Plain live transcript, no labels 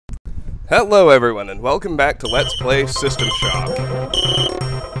Hello everyone, and welcome back to Let's Play System Shock.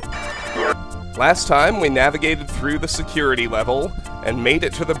 Last time, we navigated through the security level, and made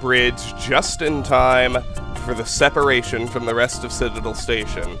it to the bridge just in time for the separation from the rest of Citadel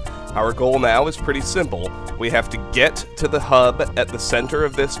Station. Our goal now is pretty simple. We have to get to the hub at the center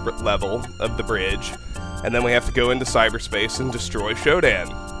of this level of the bridge, and then we have to go into cyberspace and destroy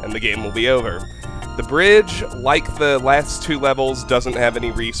SHODAN, and the game will be over. The bridge, like the last two levels, doesn't have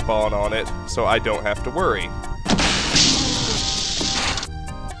any respawn on it, so I don't have to worry.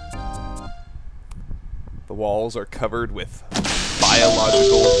 The walls are covered with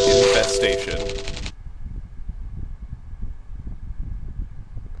biological infestation.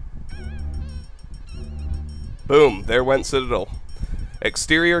 Boom, there went Citadel.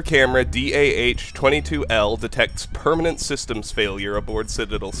 Exterior camera DAH-22L detects permanent systems failure aboard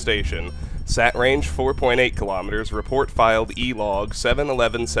Citadel Station. Sat range 4.8 kilometers. Report filed E-log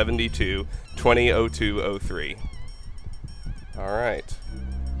 7/11/72/200203. Alright.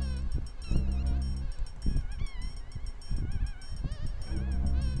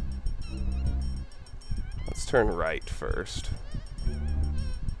 Let's turn right first.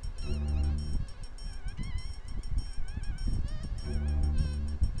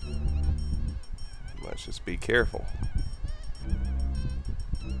 Let's just be careful.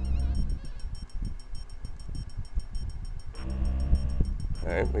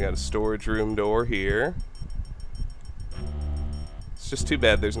 Alright, we got a storage room door here. It's just too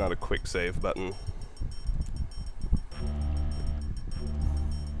bad there's not a quick save button.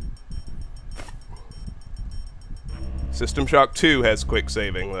 System Shock 2 has quick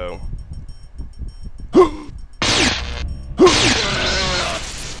saving, though.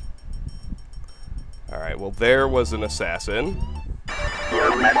 Alright, well there was an assassin.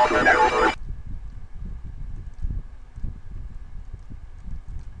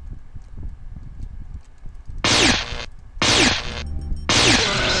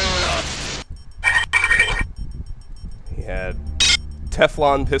 He had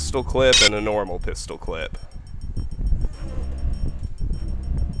Teflon pistol clip and a normal pistol clip.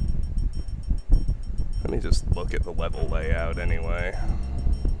 Let me just look at the level layout anyway.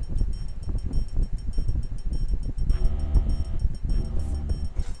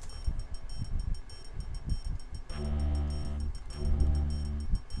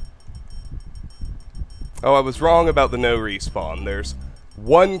 Oh, I was wrong about the no respawn. There's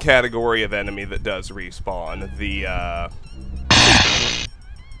one category of enemy that does respawn. The,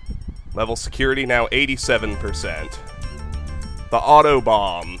 level security now 87%. The auto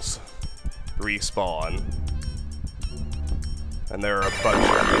bombs respawn. And there are a bunch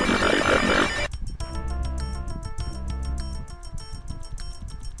of them.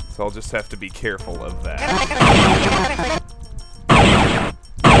 So I'll just have to be careful of that.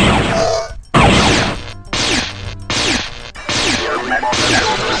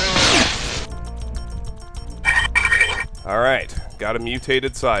 Alright, got a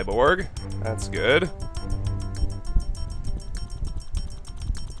mutated cyborg. That's good.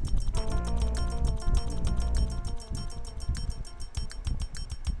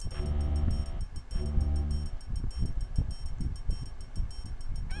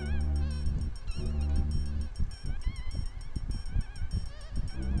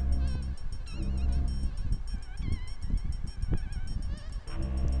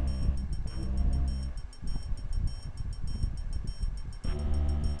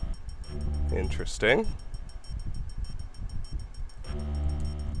 Interesting.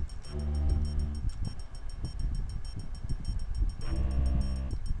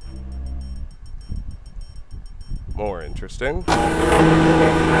 More interesting.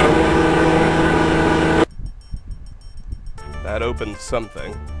 That opened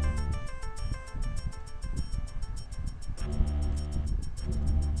something.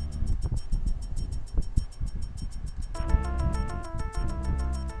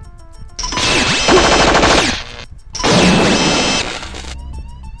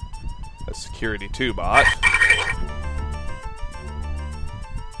 Security 2 bot.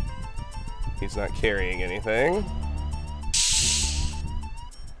 He's not carrying anything.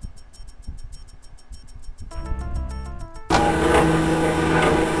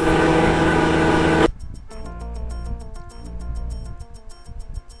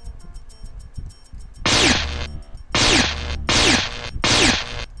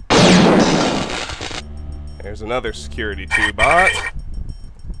 There's another security 2 bot.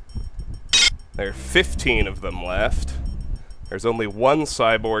 There are 15 of them left. There's only one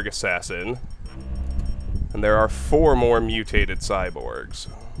cyborg assassin. And there are 4 more mutated cyborgs.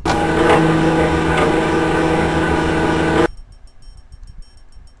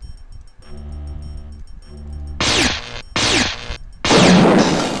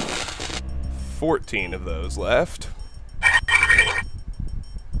 14 of those left.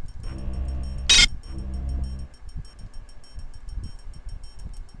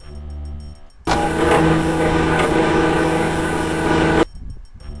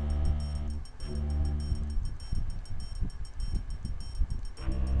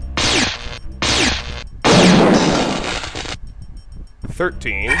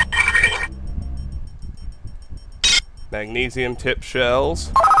 Magnesium tip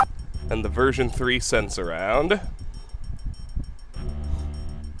shells, and the version 3 sense around.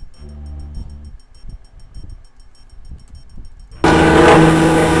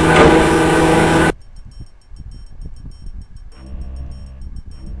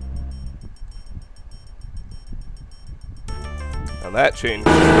 Now that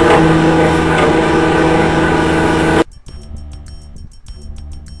changes.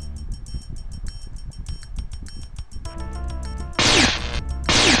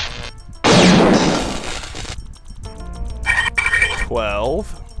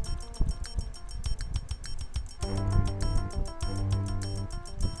 12.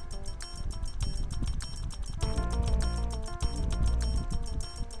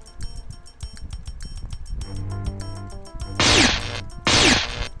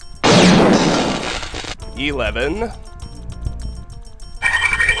 $11.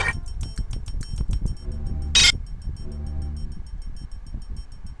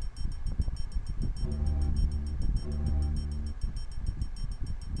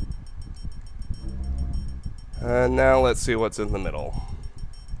 And now let's see what's in the middle.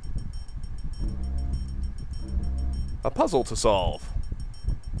 A puzzle to solve.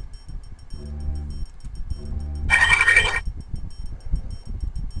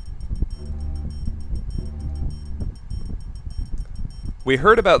 We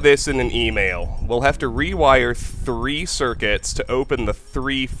heard about this in an email. We'll have to rewire 3 circuits to open the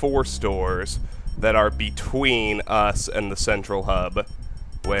 3 force doors that are between us and the central hub,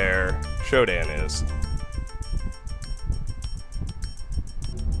 where Shodan is.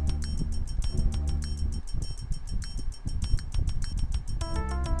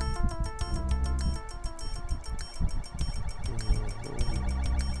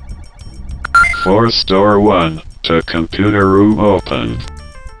 Force door 1 to computer room open.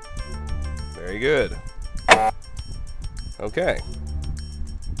 Very good. Okay.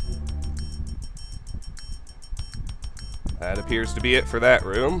 That appears to be it for that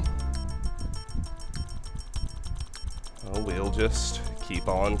room. Oh, we'll just keep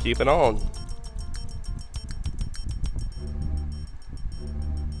on keeping on.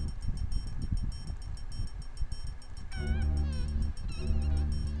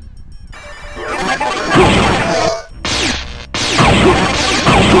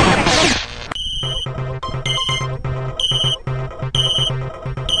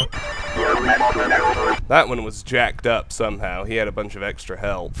 That one was jacked up somehow. He had a bunch of extra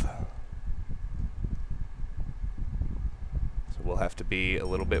health. So we'll have to be a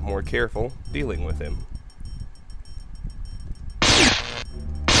little bit more careful dealing with him.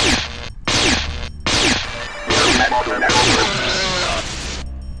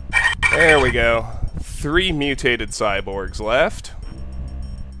 There we go. 3 mutated cyborgs left.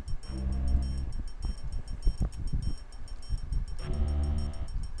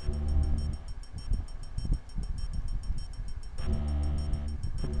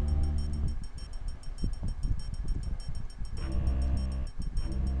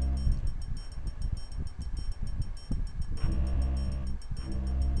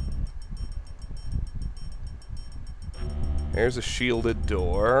 There's a shielded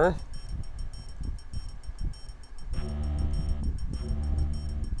door.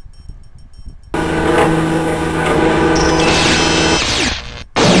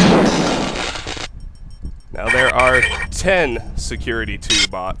 Now there are 10 security 2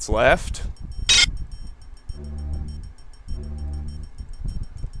 bots left.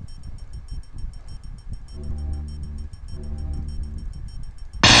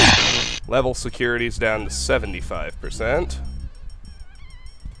 Level security's down to 75%.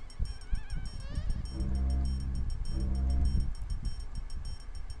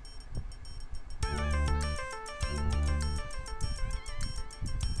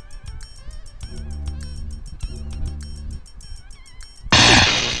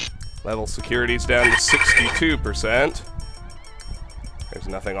 Level security's down to 62%. There's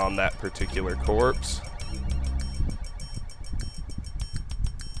nothing on that particular corpse.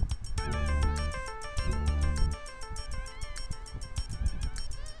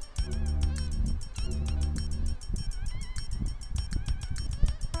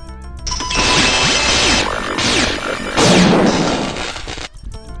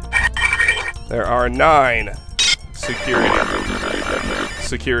 There are 9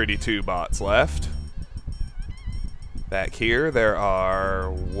 security 2 bots left. Back here, there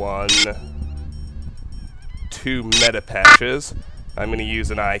are 2 meta patches. I'm going to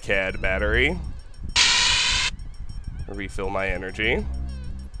use an iCAD battery. Refill my energy.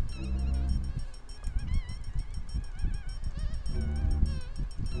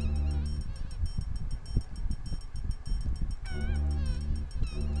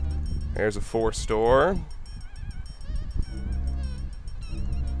 There's a force door.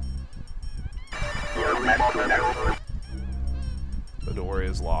 The door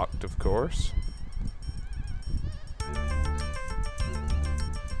is locked, of course.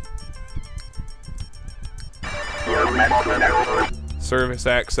 Service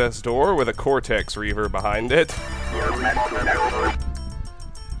access door with a Cortex Reaver behind it.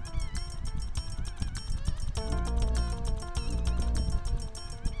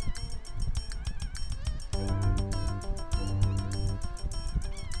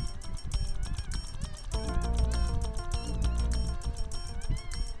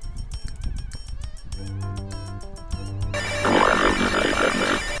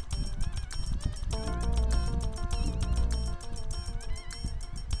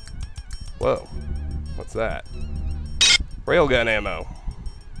 Whoa, what's that? Railgun ammo.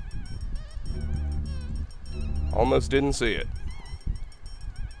 Almost didn't see it.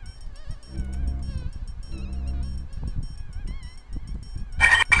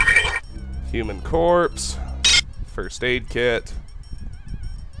 Human corpse. First aid kit.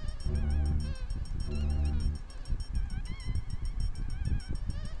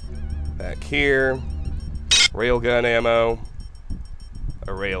 Back here. Railgun ammo. A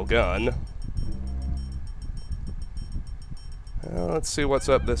railgun. Let's see what's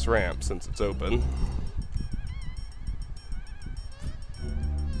up this ramp since it's open.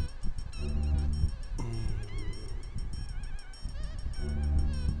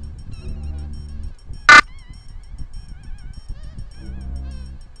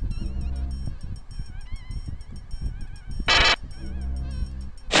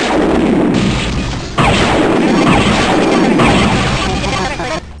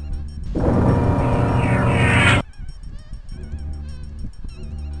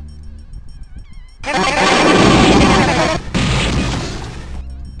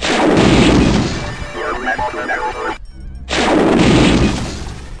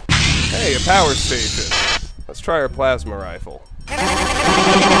 Hey, a power station. Let's try our plasma rifle.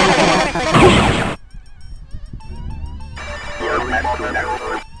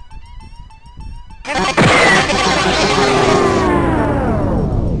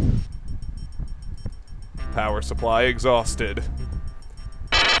 Power supply exhausted.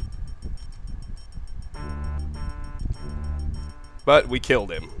 But we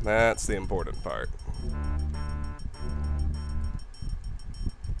killed him. That's the important part.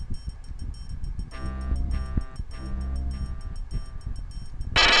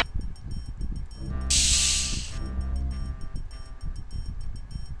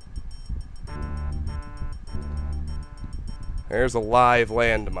 There's a live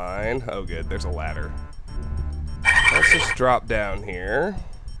landmine. Oh good, there's a ladder. Let's just drop down here.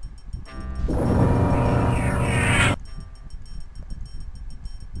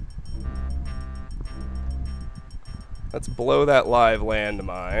 Let's blow that live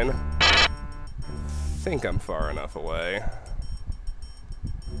landmine. I think I'm far enough away.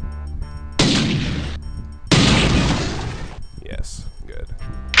 Yes, good.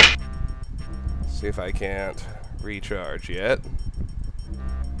 See if I can't recharge yet.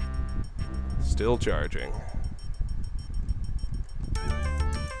 Still charging.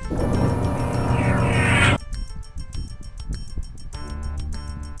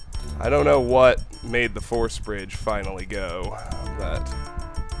 I don't know what made the force bridge finally go, but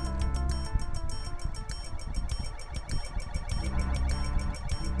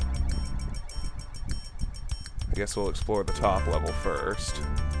I guess we'll explore the top level first.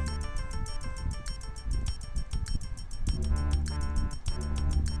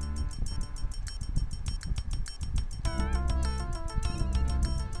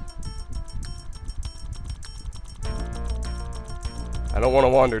 I don't want to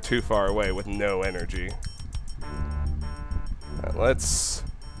wander too far away with no energy. Let's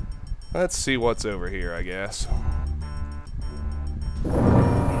see what's over here, I guess.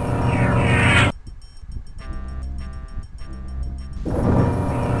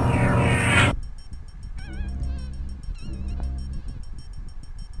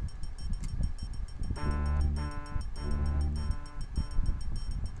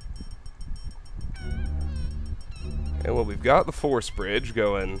 Okay, well, we've got the force bridge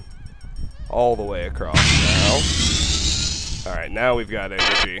going all the way across now. Alright, now we've got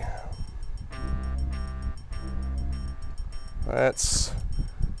energy. Let's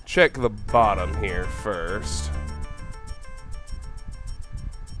check the bottom here first.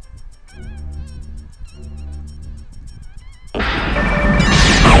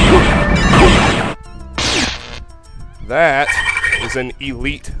 That is an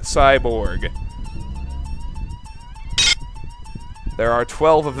elite cyborg. There are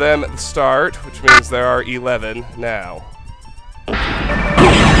 12 of them at the start, which means there are 11 now.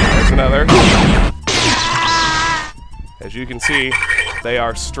 There's another. As you can see, they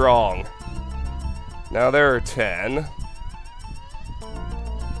are strong. Now there are 10.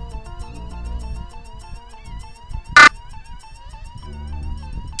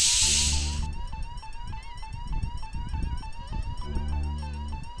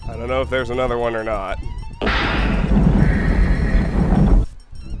 I don't know if there's another one or not.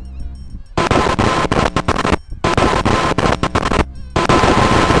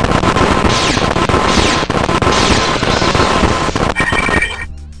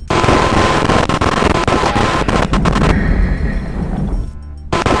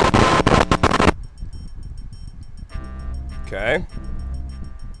 Okay.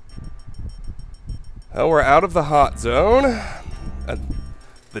 Well, we're out of the hot zone.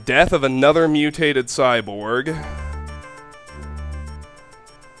 The death of another mutated cyborg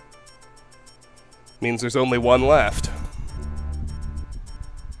means there's only one left.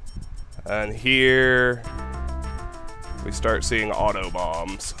 And here we start seeing auto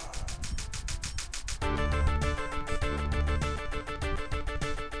bombs.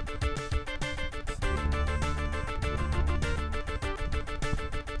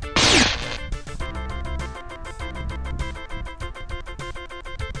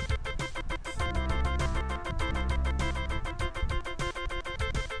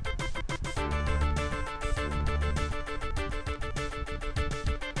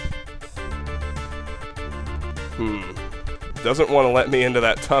 Doesn't want to let me into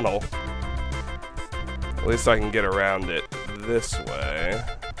that tunnel. At least I can get around it this way.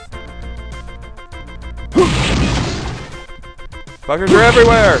 Fuckers are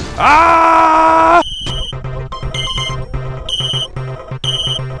everywhere! Ah!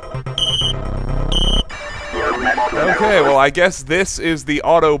 Okay, well I guess this is the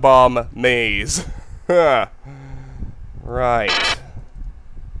Autobomb maze. Right.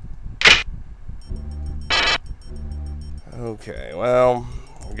 Okay, well,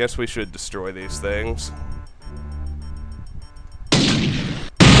 I guess we should destroy these things.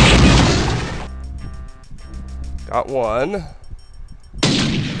 Got one.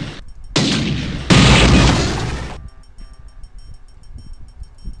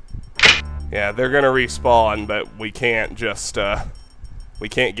 Yeah, they're gonna respawn, but we can't just, we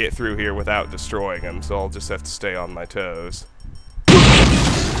can't get through here without destroying them, so I'll just have to stay on my toes.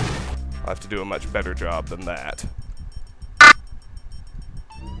 I'll have to do a much better job than that.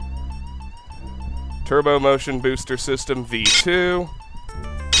 Turbo Motion Booster System V2,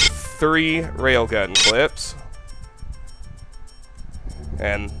 3 railgun clips,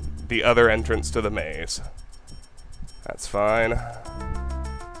 and the other entrance to the maze. That's fine.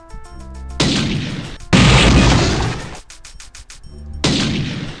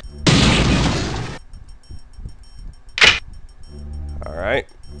 Alright.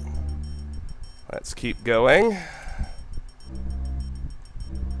 Let's keep going.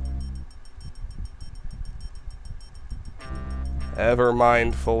 Ever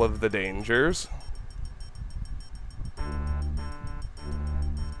mindful of the dangers.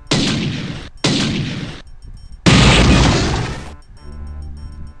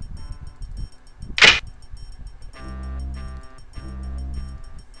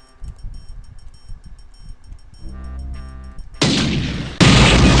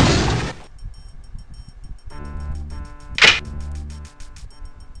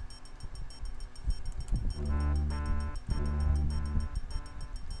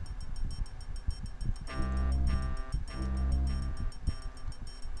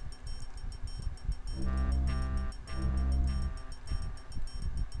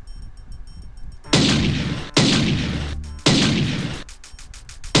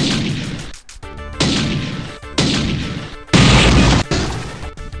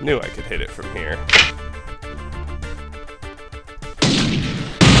 Knew I could hit it from here.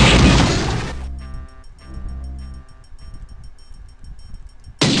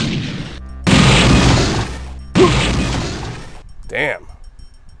 Damn.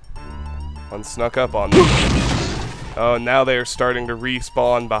 One snuck up on me. Oh, now they are starting to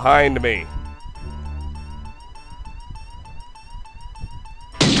respawn behind me.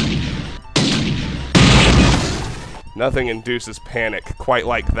 Nothing induces panic quite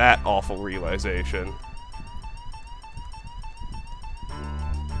like that awful realization.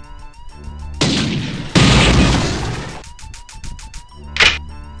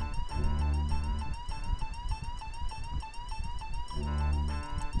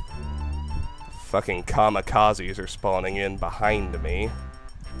 Fucking kamikazes are spawning in behind me.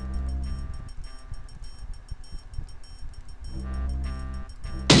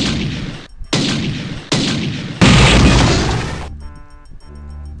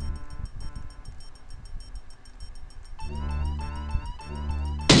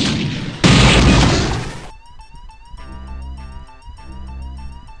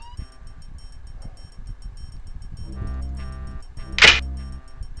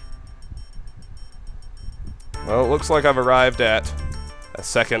 Well, it looks like I've arrived at a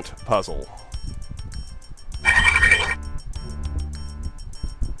second puzzle.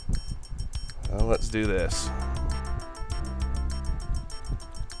 Well, let's do this.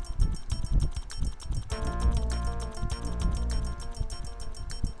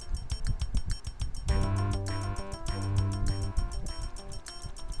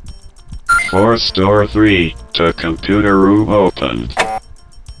 Force door 3 to computer room opened.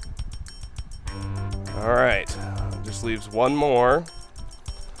 Alright, just leaves one more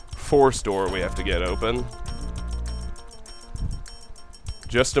force door we have to get open.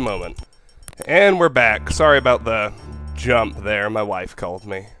 Just a moment. And we're back. Sorry about the jump there, my wife called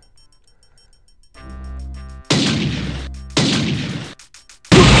me.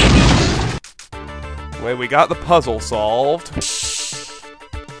 Wait, we got the puzzle solved.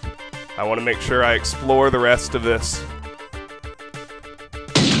 I want to make sure I explore the rest of this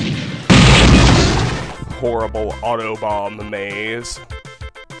horrible Autobomb maze.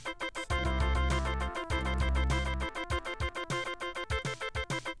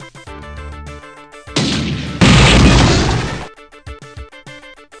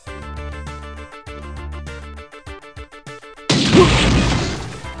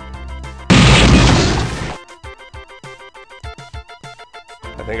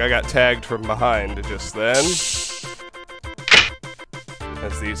 I think I got tagged from behind just then,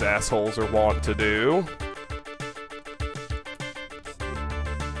 as these assholes are wont to do.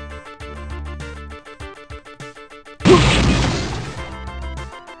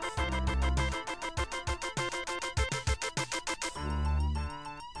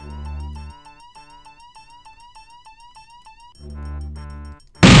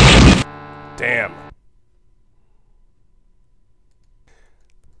 Damn.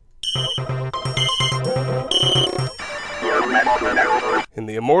 In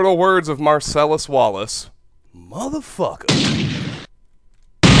the immortal words of Marcellus Wallace, motherfucker.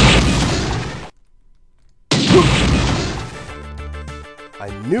 I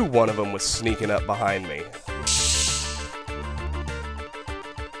knew one of them was sneaking up behind me.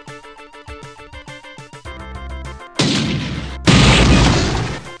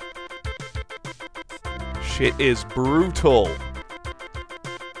 Shit is brutal.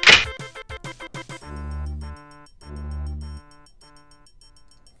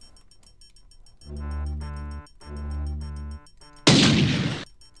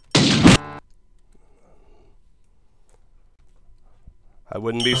 I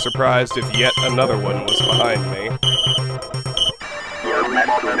wouldn't be surprised if yet another one was behind me.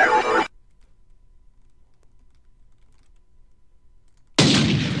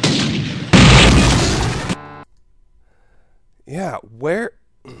 Yeah, where...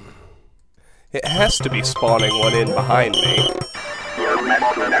 It has to be spawning one in behind me.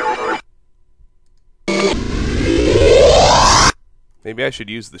 Maybe I should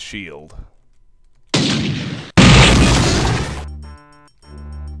use the shield.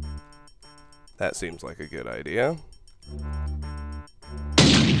 That seems like a good idea.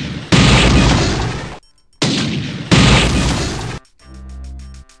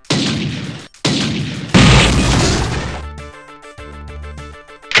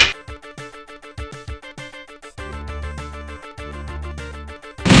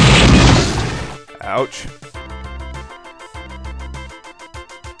 Ouch.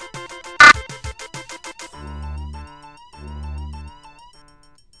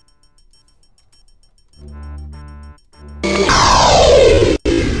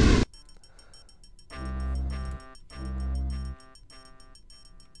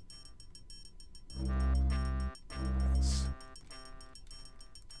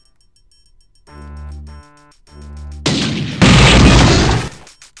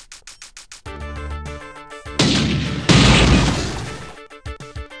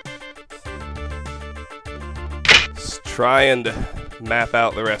 Try and map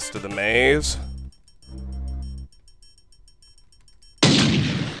out the rest of the maze.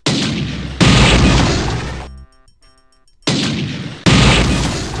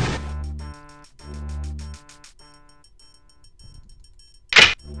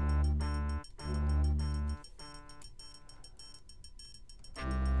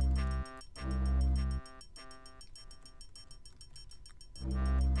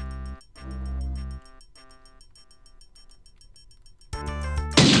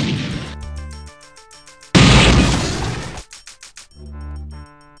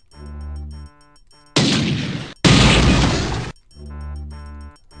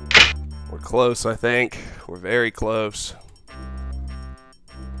 close, I think. We're very close.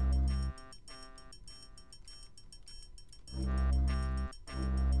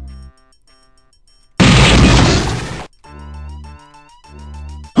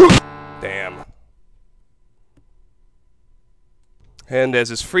 Damn. And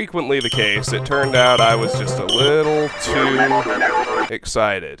as is frequently the case, it turned out I was just a little too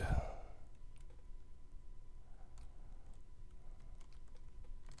excited.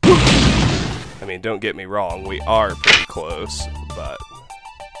 I mean, don't get me wrong, we are pretty close, but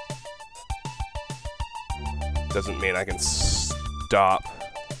doesn't mean I can stop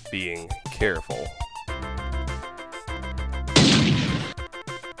being careful.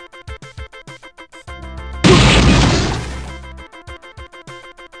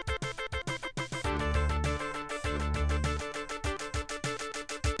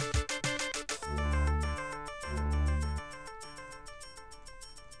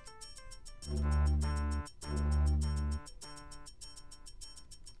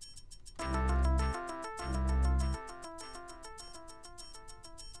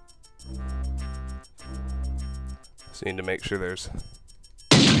 Just need to make sure there's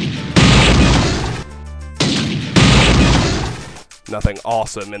nothing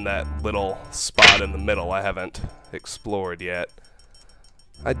awesome in that little spot in the middle I haven't explored yet.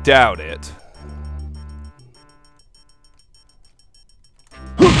 I doubt it.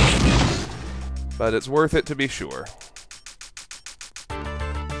 But it's worth it to be sure.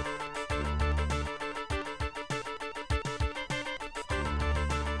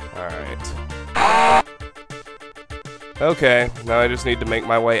 Alright. Okay, now I just need to make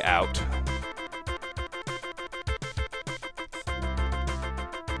my way out.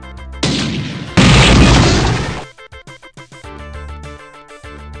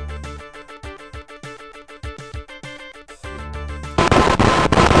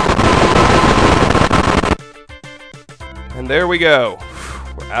 And there we go.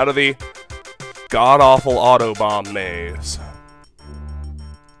 We're out of the god-awful autobomb maze.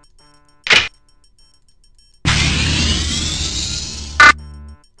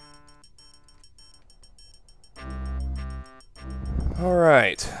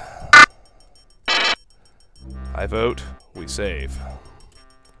 Alright. I vote we save.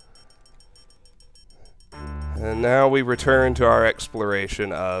 And now we return to our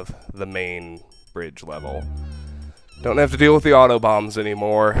exploration of the main bridge level. Don't have to deal with the autobombs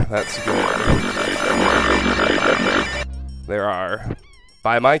anymore. That's good. There are,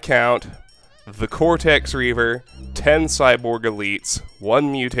 by my count, the Cortex Reaver, 10 Cyborg Elites,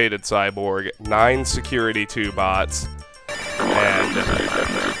 1 Mutated Cyborg, 9 Security 2 bots, and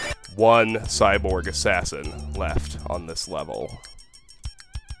 1 Cyborg Assassin left on this level.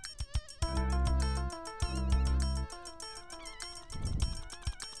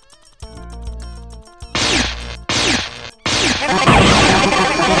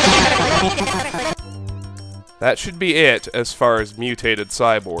 That should be it as far as mutated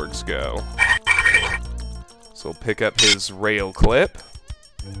cyborgs go. So we'll pick up his rail clip.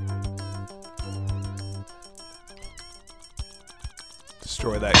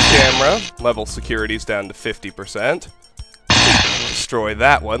 Destroy that camera. Level security is down to 50%. Destroy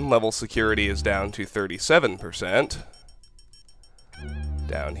that one. Level security is down to 37%.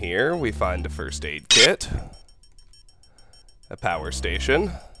 Down here we find a first aid kit. A power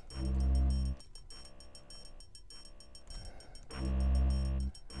station.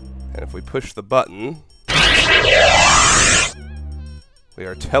 And if we push the button, we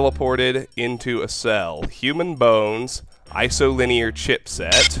are teleported into a cell. Human bones, isolinear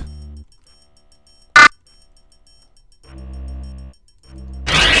chipset.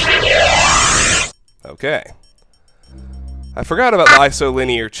 Okay. I forgot about the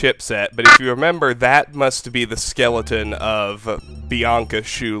isolinear chipset, but if you remember, that must be the skeleton of Bianca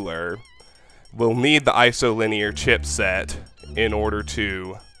Schuler. We'll need the isolinear chipset in order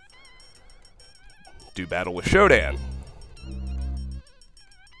to do battle with Shodan.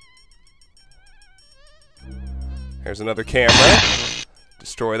 Here's another camera.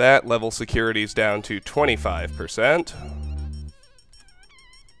 Destroy that. Level security is down to 25%.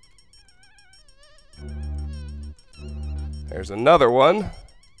 There's another one.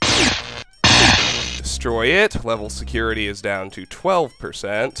 Destroy it. Level security is down to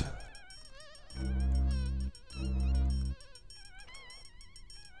 12%.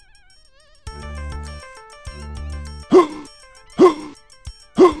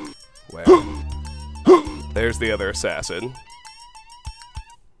 Well, there's the other assassin.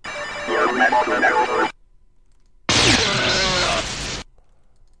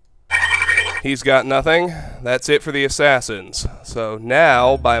 He's got nothing. that's it for the assassins. So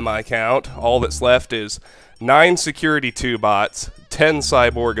now, by my count, all that's left is 9 Security 2 bots, 10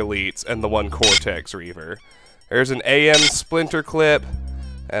 Cyborg Elites, and the 1 Cortex Reaver. There's an AM Splinter clip,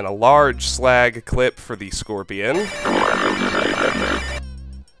 and a large Slag clip for the Scorpion.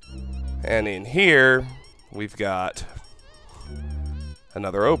 And in here, we've got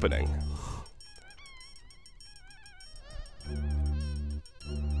another opening.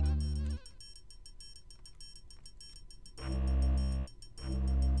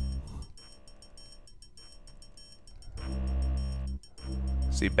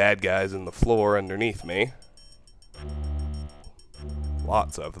 See bad guys in the floor underneath me.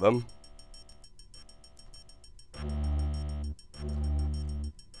 Lots of them.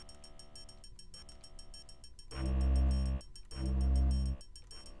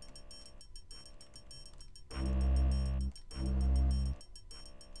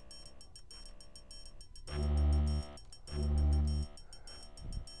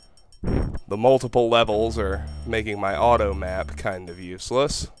 The multiple levels are making my auto map kind of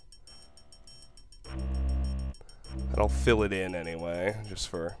useless. And I'll fill it in anyway, just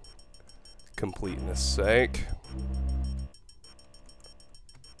for completeness sake.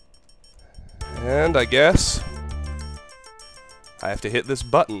 And I guess I have to hit this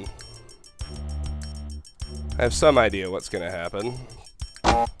button. I have some idea what's going to happen.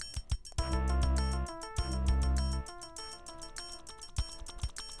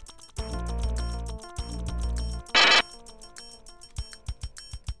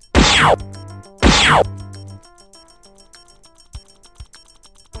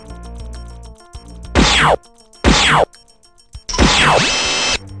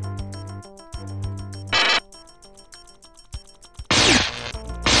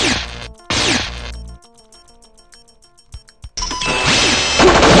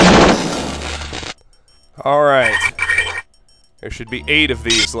 Alright. There should be 8 of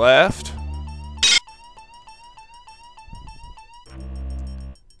these left.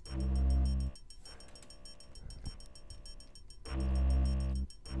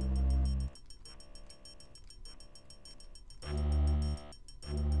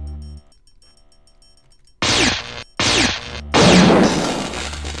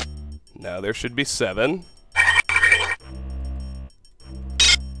 Now there should be 7.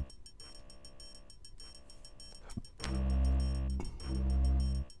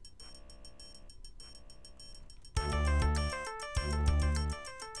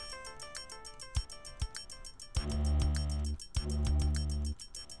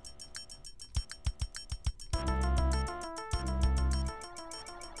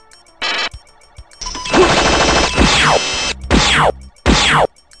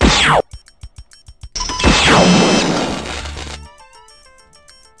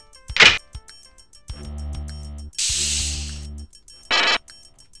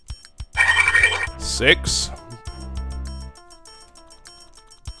 Six.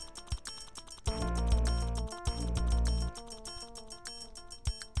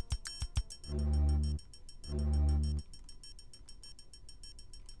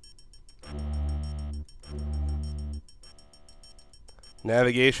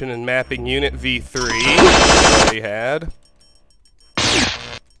 Navigation and mapping unit V3. Already had.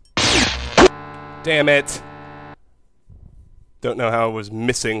 Damn it. Don't know how I was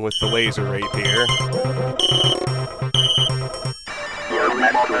missing with the laser rapier.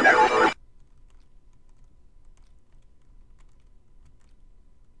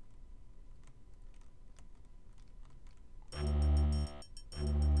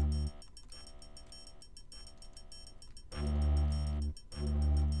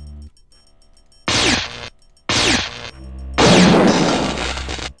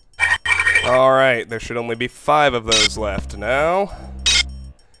 Alright, there should only be 5 of those left now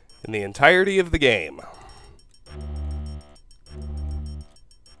in the entirety of the game.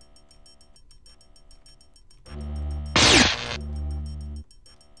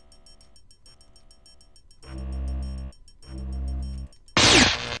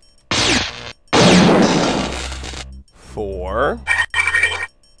 Four.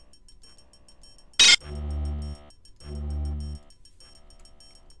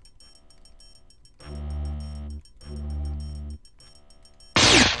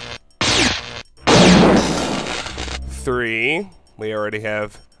 Three. We already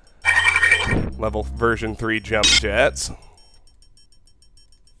have level version 3 jump jets.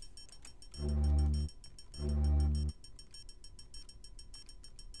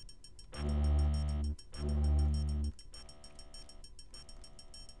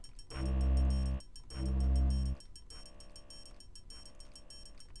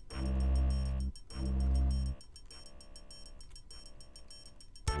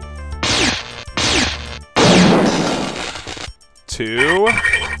 2.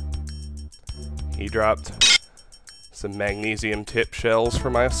 He dropped some magnesium tip shells for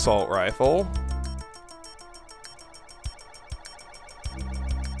my assault rifle.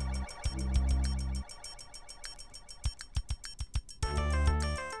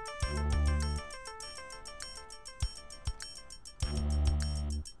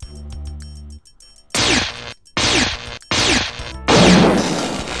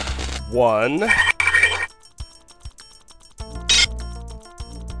 One.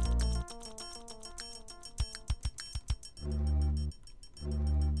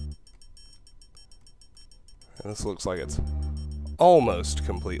 And this looks like it's almost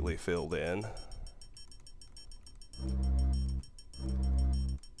completely filled in.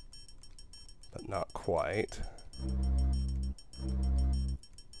 But not quite.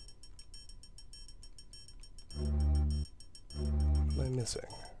 What am I missing?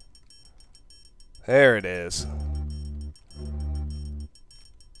 There it is.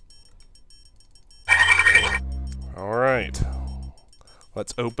 Alright.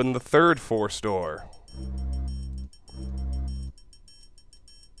 Let's open the third force door.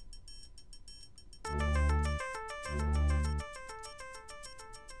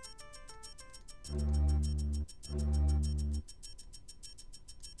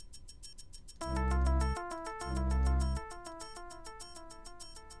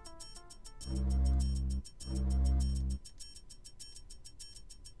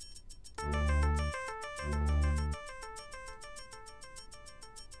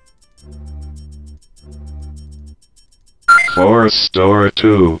 Force door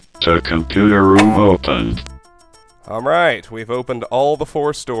 2 to computer room opened. Alright, we've opened all the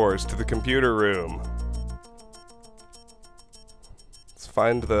force doors to the computer room. Let's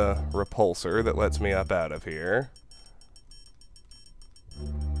find the repulsor that lets me up out of here.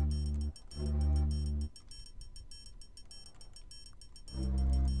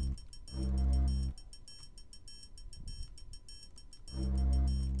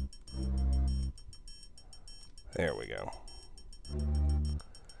 There we go.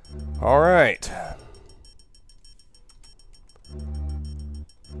 Alright.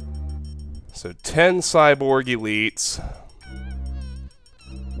 So 10 cyborg elites,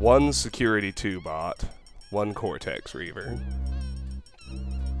 1 security 2 bot, 1 Cortex Reaver.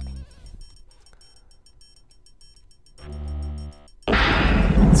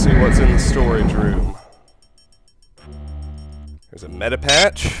 Let's see what's in the storage room. There's a meta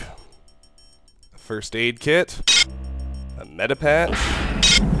patch, a first aid kit, a meta patch,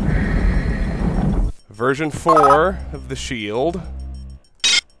 version 4 of the shield,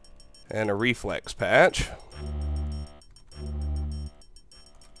 and a reflex patch.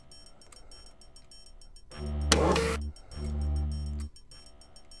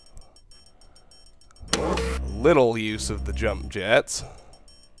 Little use of the jump jets.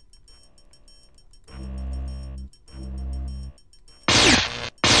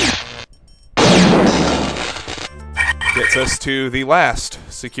 Gets us to the last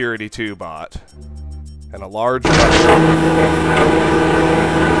security 2 bot. And a large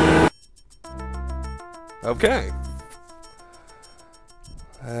Okay.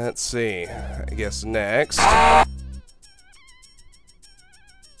 Let's see. I guess next. I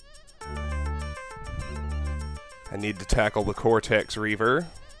need to tackle the Cortex Reaver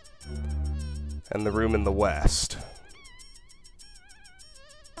and the room in the west.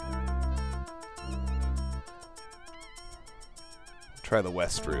 Try the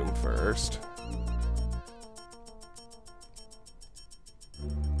west room first.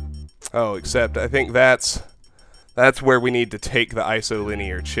 Oh, except I think that's where we need to take the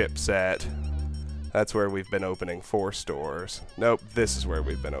isolinear chipset. That's where we've been opening force doors. Nope, this is where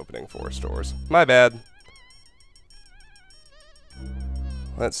we've been opening force doors. My bad.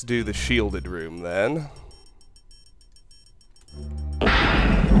 Let's do the shielded room then.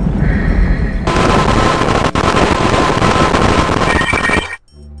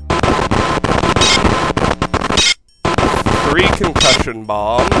 Three concussion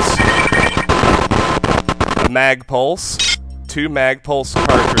bombs, a mag pulse, 2 mag pulse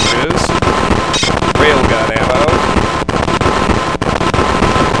cartridges, railgun ammo,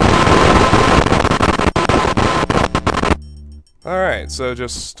 alright, so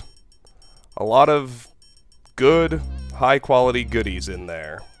just a lot of good, high quality goodies in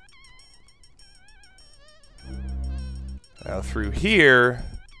there. Now through here,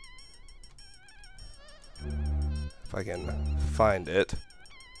 if I can find it.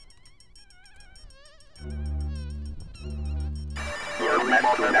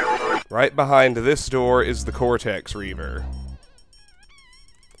 Right behind this door is the Cortex Reaver.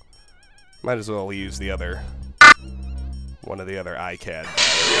 Might as well use the other one of the other iCAD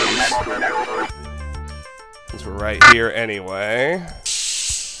batteries. Since we're right here anyway,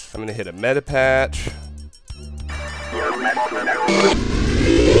 I'm going to hit a meta patch.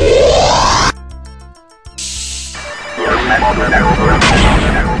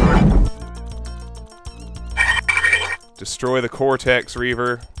 Destroy the Cortex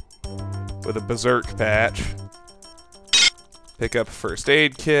Reaver with a Berserk patch. Pick up a first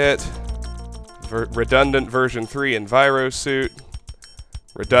aid kit. Redundant version 3 Enviro suit.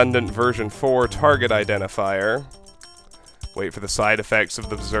 Redundant version 4 target identifier. Wait for the side effects of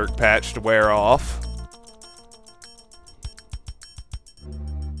the Berserk patch to wear off.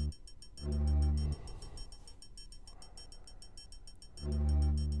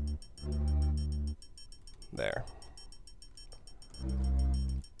 There.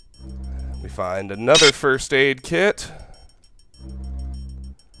 We find another first aid kit.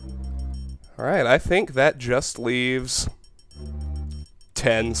 Alright, I think that just leaves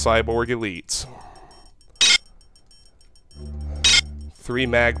 10 Cyborg Elites. 3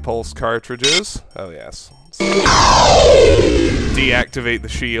 mag pulse cartridges. Oh yes. Deactivate the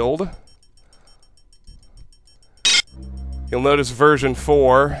shield. You'll notice version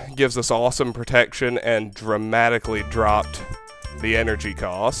 4 gives us awesome protection and dramatically dropped the energy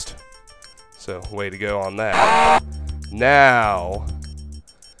cost. So, way to go on that. Now,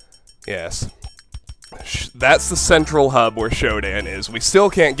 yes, that's the central hub where Shodan is. We still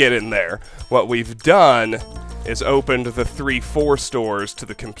can't get in there. What we've done is opened the 3-4 stores to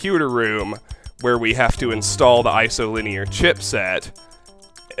the computer room where we have to install the isolinear chipset,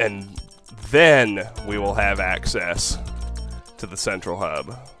 and then we will have access to the central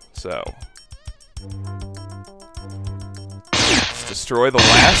hub. So, let's destroy the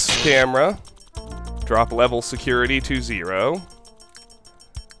last camera. Drop level security to 0.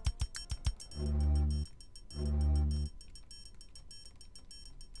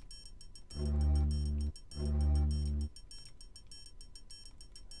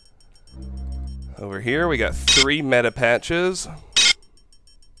 Over here we got 3 meta patches.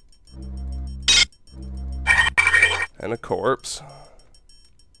 And a corpse.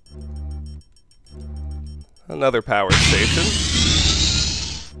 Another power station.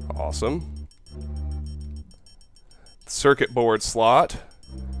 Awesome. Circuit board slot.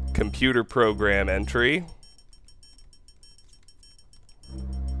 Computer program entry.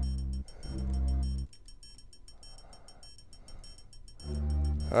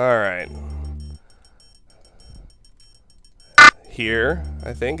 Alright. Here,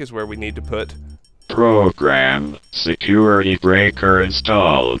 I think, is where we need to put Program security breaker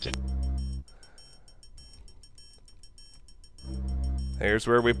installed. There's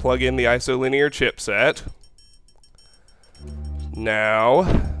where we plug in the isolinear chipset.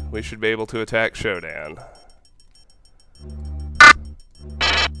 Now, we should be able to attack Shodan.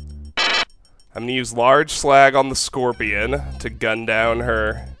 I'm gonna use large slag on the Scorpion to gun down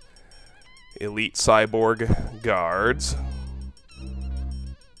her elite cyborg guards.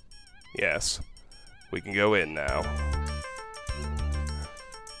 Yes. We can go in now.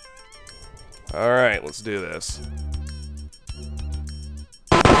 Alright, let's do this.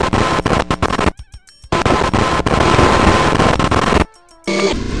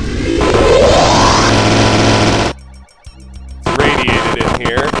 It's radiated in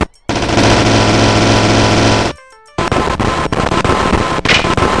here.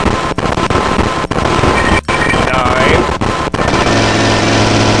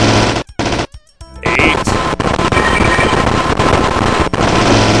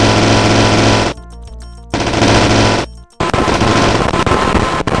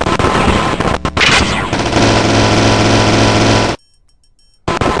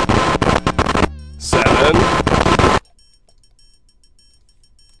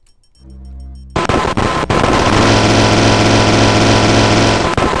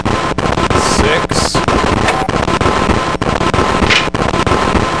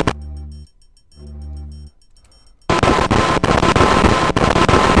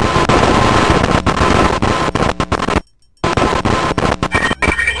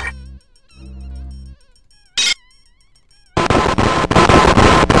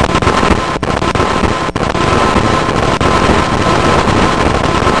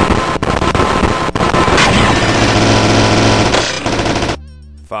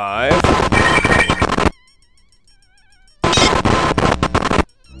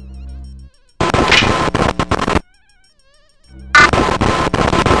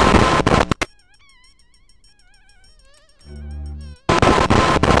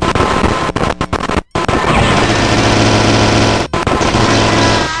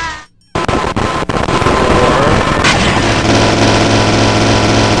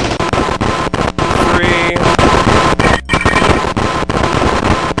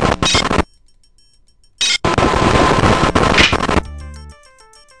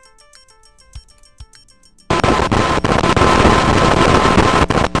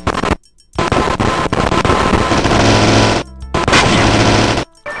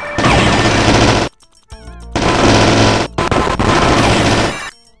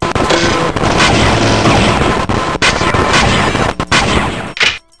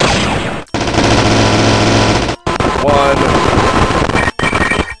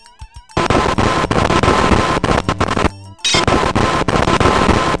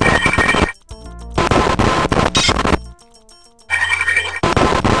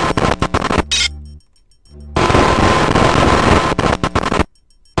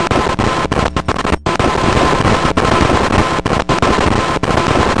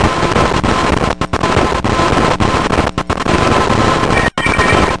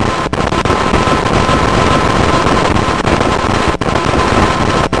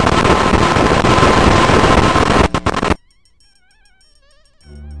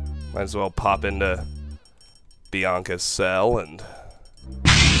 Might as well pop into Bianca's cell and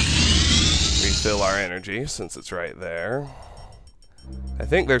refill our energy since it's right there. I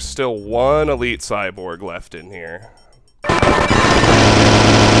think there's still one elite cyborg left in here.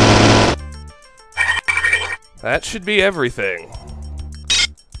 That should be everything.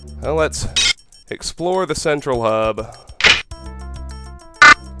 Well, let's explore the central hub.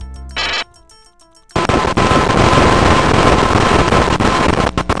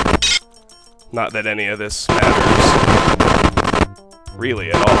 Not that any of this matters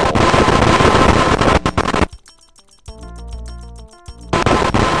really at all.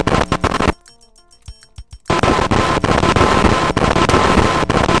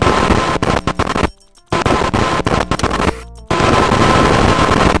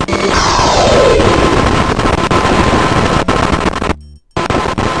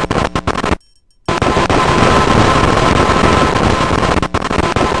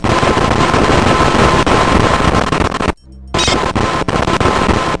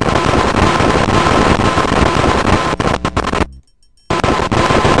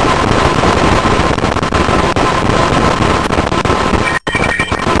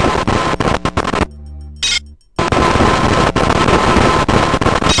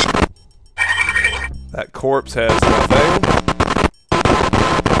 That corpse has nothing.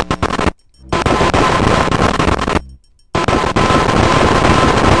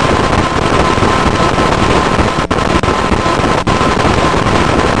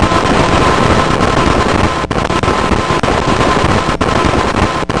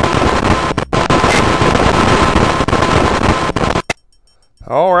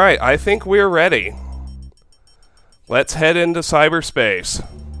 All right, I think we're ready. Let's head into cyberspace.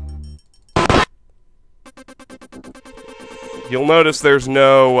 You'll notice there's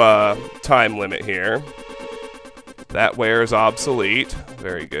no time limit here. That wears obsolete.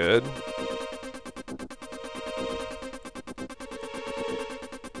 Very good.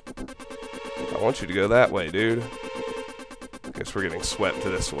 I want you to go that way, dude. I guess we're getting swept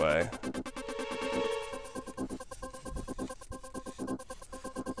this way.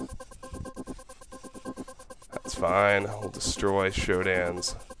 That's fine. We'll destroy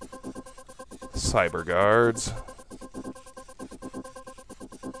Shodan's cyber guards.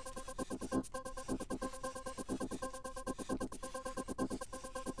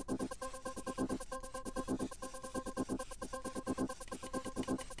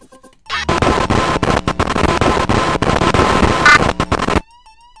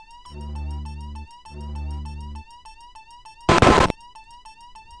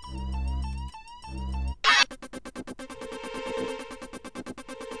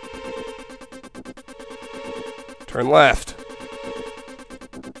 Turn left.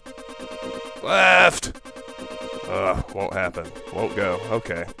 Left! Ugh, won't happen. Won't go.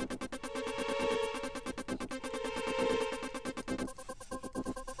 Okay.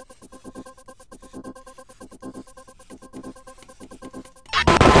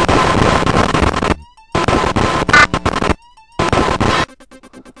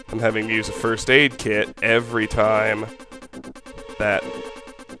 I'm having to use a first aid kit every time that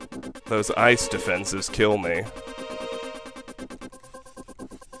those ice defenses kill me.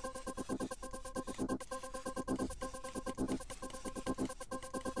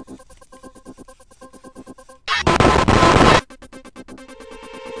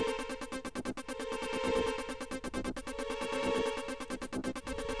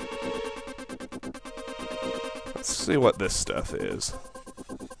 Let's see what this stuff is.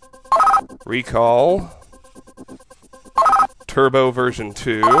 Recall. Turbo version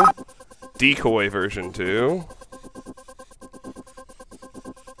 2. Decoy version 2.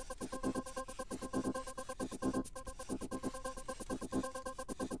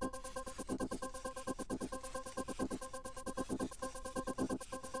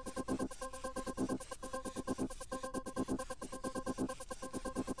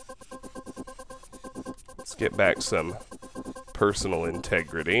 Let's get back some personal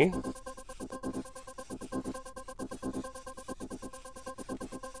integrity.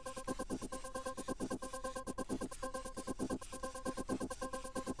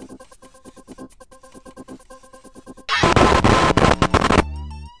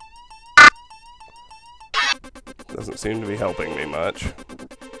 Doesn't seem to be helping me much.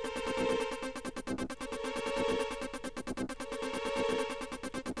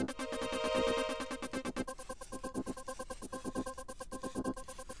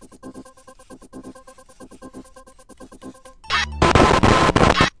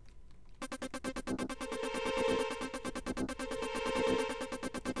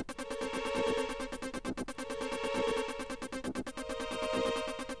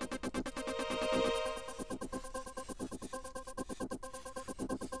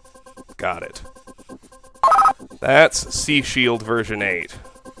 Got it. That's Sea Shield version 8.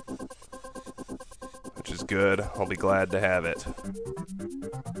 Which is good. I'll be glad to have it.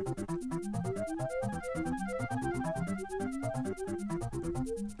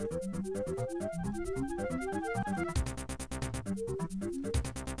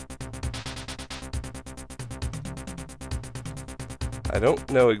 I don't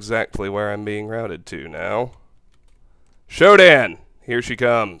know exactly where I'm being routed to now. Shodan! Here she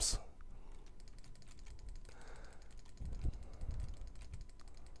comes.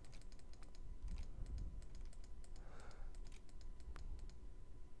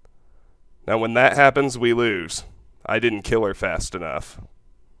 Now when that happens, we lose. I didn't kill her fast enough.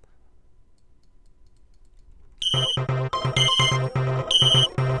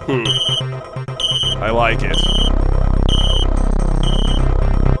 I like it.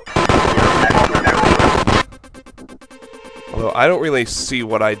 Although I don't really see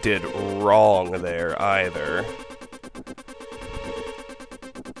what I did wrong there either.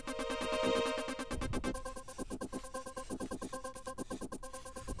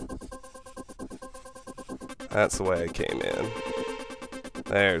 That's the way I came in.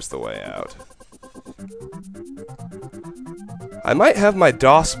 There's the way out. I might have my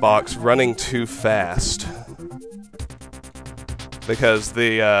DOS box running too fast. Because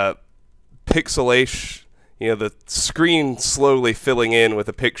the pixelation, you know, the screen slowly filling in with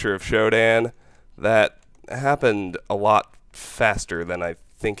a picture of Shodan, that happened a lot faster than I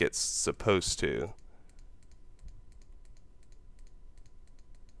think it's supposed to.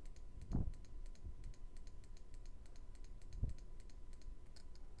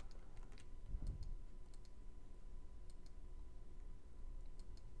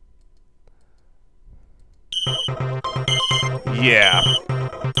 Yeah.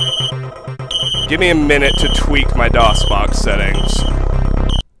 Give me a minute to tweak my DOSBox settings.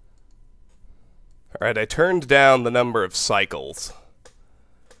 Alright, I turned down the number of cycles.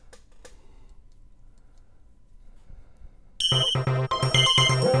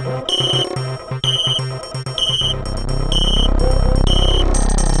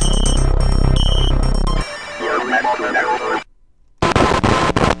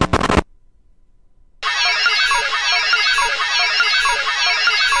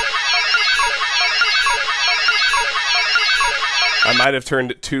 I might have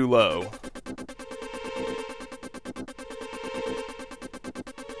turned it too low.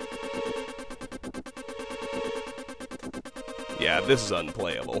 Yeah, this is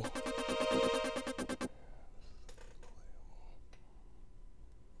unplayable.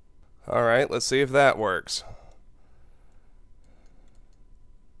 Alright, let's see if that works.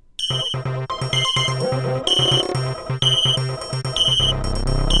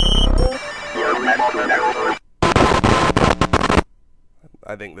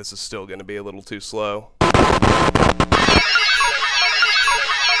 I think this is still going to be a little too slow.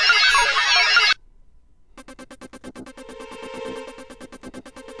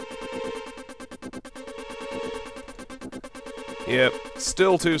 Yep,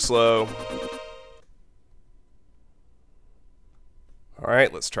 still too slow.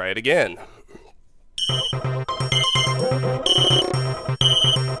 Alright, let's try it again.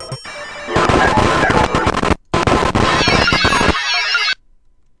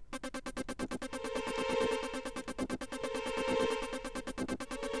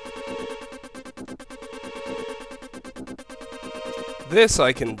 This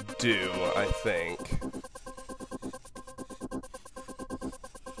I can do, I think.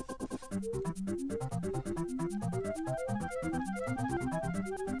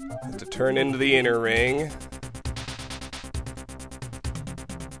 Have to turn into the inner ring.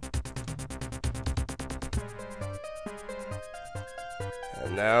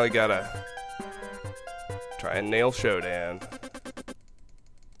 And now I gotta try and nail Shodan.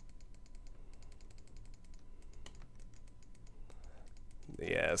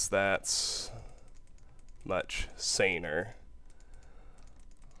 Yes, that's much saner.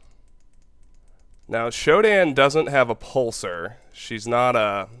 Now, Shodan doesn't have a pulsar. She's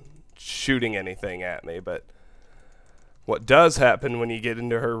not shooting anything at me, but what does happen when you get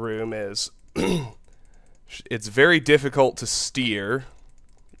into her room is it's very difficult to steer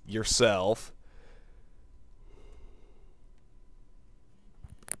yourself.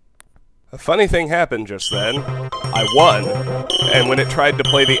 A funny thing happened just then. I won, and when it tried to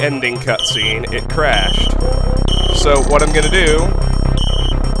play the ending cutscene, it crashed. So what I'm gonna do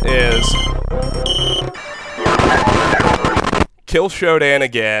is kill Shodan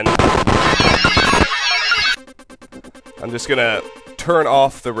again. I'm just gonna turn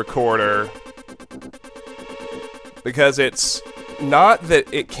off the recorder because it's not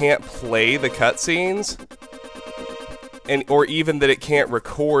that it can't play the cutscenes, or even that it can't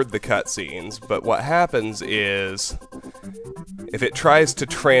record the cutscenes, but what happens is, if it tries to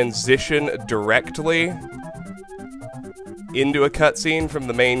transition directly into a cutscene from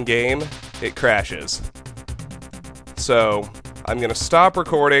the main game, it crashes. So, I'm gonna stop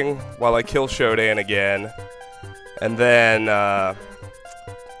recording while I kill Shodan again, and then,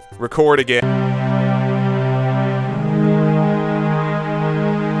 record again.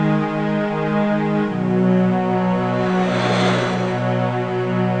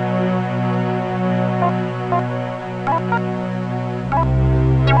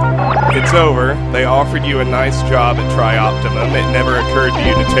 It's over. They offered you a nice job at Tri-Optimum. It never occurred to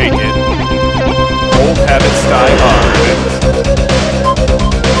you to take it. Old habits die hard.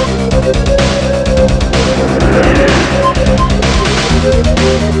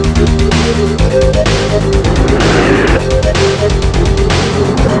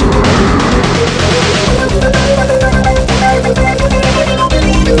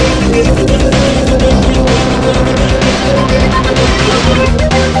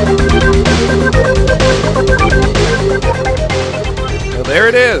 Well, there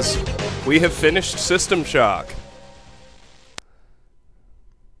it is. We have finished System Shock.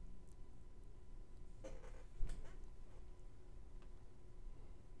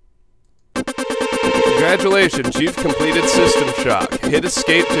 Congratulations, you've completed System Shock. Hit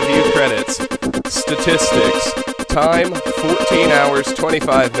escape to view credits. Statistics. Time, 14 hours,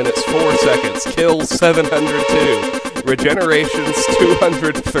 25 minutes, 4 seconds. Kills, 702. Regenerations,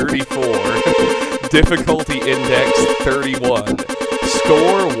 234. Difficulty index, 31.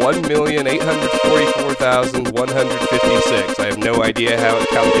 Score, 1,844,156. I have no idea how it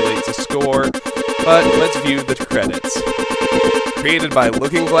calculates a score, but let's view the credits. Created by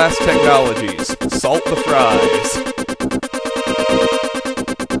Looking Glass Technologies. Salt the fries.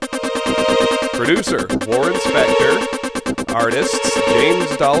 Producer, Warren Spector. Artists,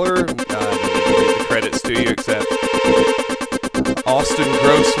 James Dollar. I don't need to read the credits to you, except Austin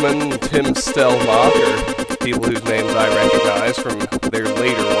Grossman, Tim Stelmach, or people whose names I recognize from their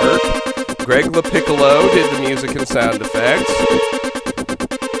later work. Greg LaPiccolo did the music and sound effects.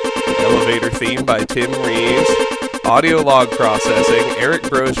 Elevator theme by Tim Reeves. Audio log processing, Eric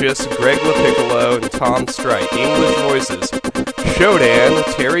Brocious, Greg LaPiccolo, and Tom Strike. English voices, Shodan,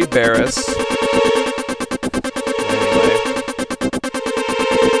 Terry Barris. Anyway.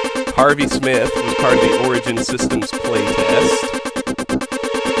 Harvey Smith was part of the Origin Systems playtest.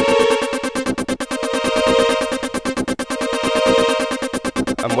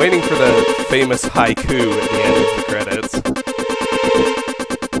 I'm waiting for the famous haiku at the end of the credits.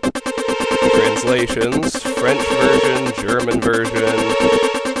 Translations, French version, German version.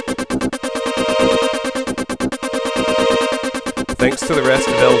 Thanks to the rest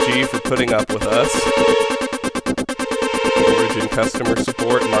of LG for putting up with us. Origin customer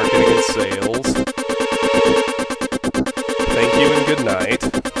support, marketing, and sales. Thank you and good night.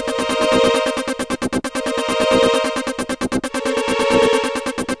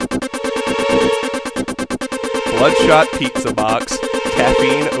 Bloodshot Pizza Box.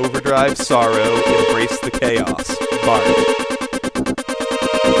 Caffeine, overdrive, sorrow, embrace the chaos. Bart.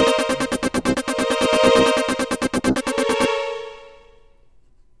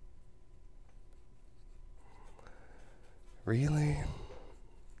 Really?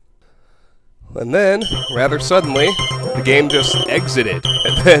 And then, rather suddenly, the game just exited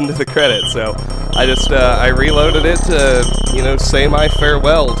at the end of the credits, so I reloaded it to, say my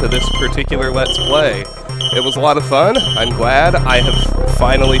farewell to this particular Let's Play. It was a lot of fun. I'm glad I have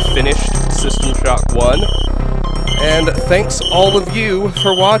finally finished System Shock 1. And thanks all of you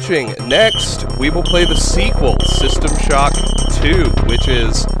for watching. Next, we will play the sequel, System Shock 2, which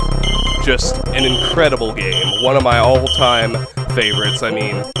is just an incredible game. One of my all-time favorites. I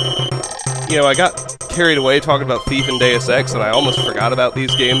mean, I got carried away talking about Thief and Deus Ex, and I almost forgot about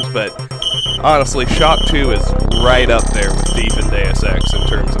these games, but honestly, Shock 2 is right up there with Thief and Deus Ex in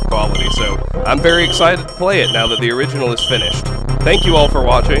terms of quality, so I'm very excited to play it now that the original is finished. Thank you all for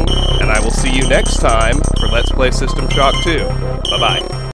watching, and I will see you next time for Let's Play System Shock 2. Bye-bye.